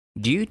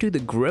Due to the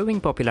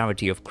growing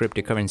popularity of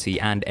cryptocurrency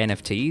and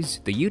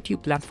NFTs, the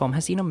YouTube platform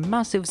has seen a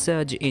massive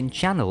surge in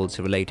channels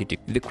related to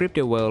the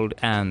crypto world,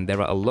 and there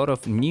are a lot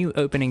of new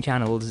opening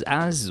channels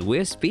as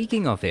we're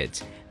speaking of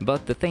it.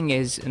 But the thing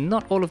is,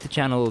 not all of the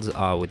channels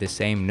are with the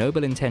same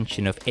noble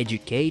intention of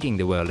educating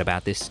the world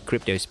about this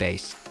crypto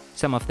space.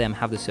 Some of them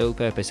have the sole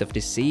purpose of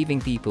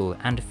deceiving people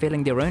and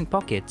filling their own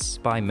pockets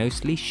by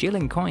mostly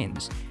shilling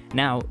coins.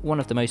 Now, one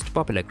of the most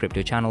popular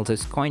crypto channels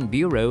is Coin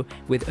Bureau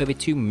with over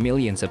 2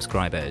 million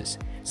subscribers.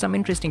 Some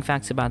interesting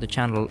facts about the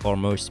channel, or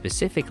more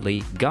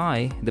specifically,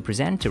 Guy, the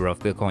presenter of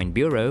the Coin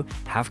Bureau,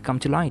 have come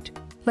to light.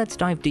 Let's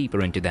dive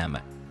deeper into them.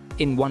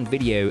 In one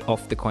video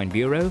of the Coin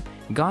Bureau,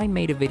 Guy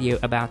made a video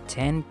about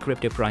 10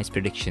 crypto price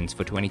predictions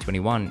for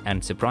 2021,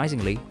 and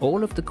surprisingly,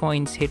 all of the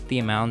coins hit the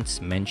amounts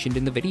mentioned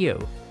in the video.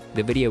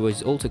 The video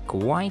was also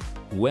quite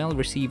well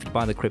received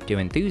by the crypto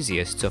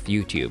enthusiasts of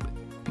YouTube.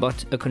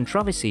 But a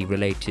controversy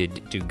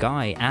related to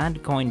Guy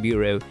and Coin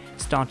Bureau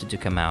started to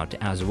come out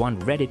as one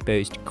Reddit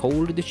post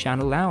called the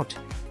channel out.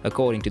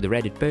 According to the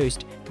Reddit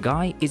post,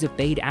 Guy is a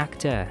paid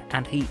actor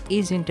and he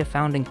isn't a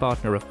founding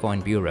partner of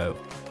Coin Bureau.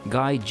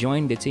 Guy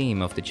joined the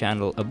team of the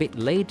channel a bit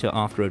later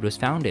after it was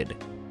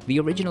founded. The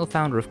original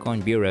founder of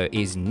Coin Bureau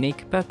is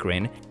Nick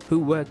Perkrin, who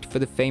worked for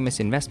the famous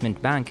investment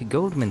bank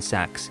Goldman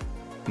Sachs.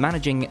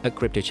 Managing a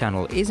crypto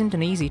channel isn't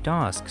an easy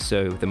task,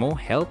 so the more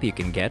help you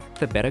can get,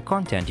 the better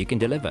content you can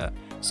deliver.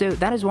 So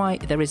that is why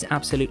there is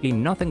absolutely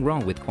nothing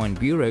wrong with Coin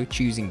Bureau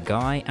choosing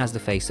Guy as the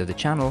face of the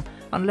channel,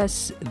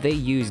 unless they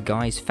use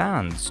Guy's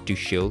fans to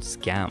shill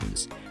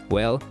scams.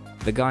 Well,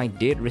 the guy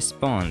did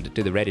respond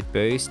to the Reddit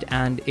post,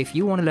 and if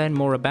you want to learn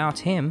more about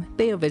him,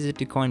 pay a visit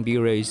to Coin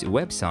Bureau's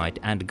website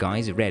and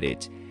Guy's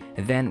Reddit.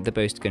 Then the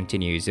post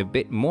continues a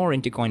bit more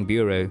into Coin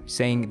Bureau,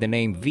 saying the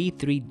name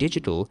V3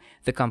 Digital,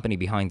 the company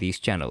behind these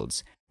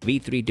channels.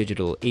 V3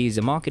 Digital is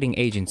a marketing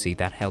agency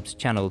that helps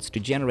channels to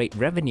generate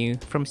revenue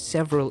from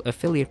several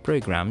affiliate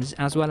programs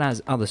as well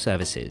as other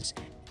services.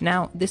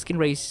 Now, this can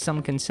raise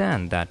some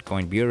concern that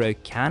Coin Bureau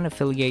can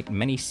affiliate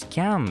many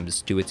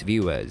scams to its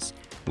viewers.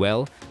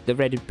 Well, the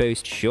Reddit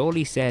post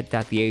surely said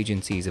that the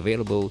agency is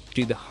available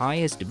to the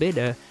highest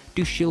bidder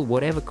to shill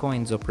whatever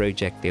coins or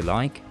project they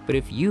like, but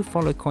if you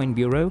follow Coin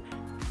Bureau,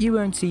 you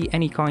won't see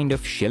any kind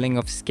of shilling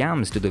of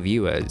scams to the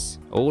viewers.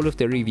 All of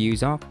the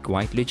reviews are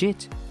quite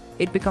legit.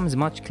 It becomes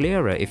much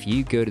clearer if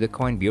you go to the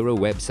Coin Bureau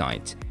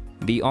website.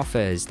 The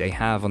offers they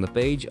have on the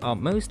page are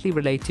mostly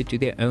related to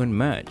their own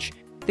merch.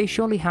 They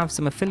surely have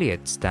some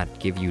affiliates that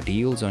give you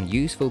deals on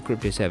useful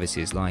crypto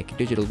services like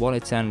digital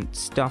wallets and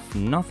stuff.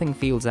 Nothing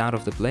feels out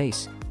of the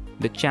place.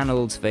 The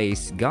channel's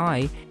face,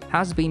 Guy,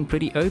 has been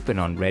pretty open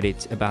on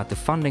Reddit about the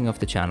funding of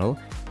the channel,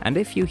 and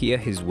if you hear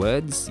his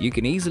words, you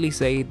can easily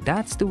say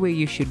that's the way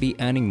you should be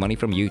earning money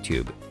from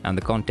YouTube, and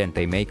the content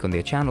they make on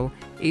their channel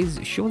is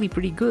surely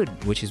pretty good,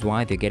 which is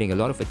why they're getting a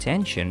lot of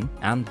attention,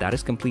 and that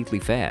is completely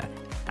fair.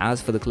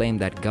 As for the claim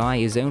that Guy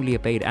is only a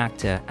paid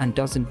actor and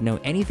doesn't know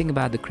anything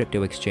about the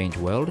crypto exchange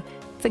world,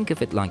 think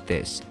of it like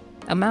this.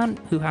 A man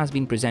who has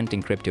been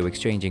presenting crypto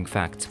exchanging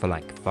facts for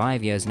like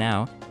 5 years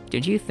now,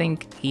 did you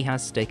think he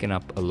has taken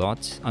up a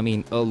lot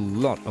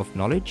of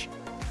knowledge?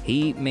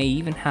 He may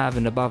even have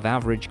an above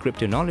average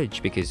crypto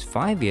knowledge because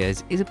 5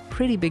 years is a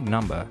pretty big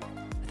number.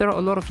 There are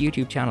a lot of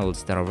YouTube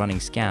channels that are running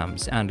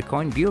scams, and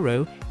Coin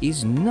Bureau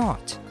is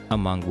not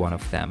among one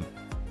of them.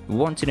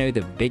 Want to know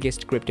the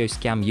biggest crypto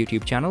scam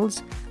YouTube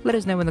channels? Let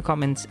us know in the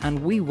comments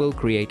and we will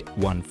create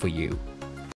one for you.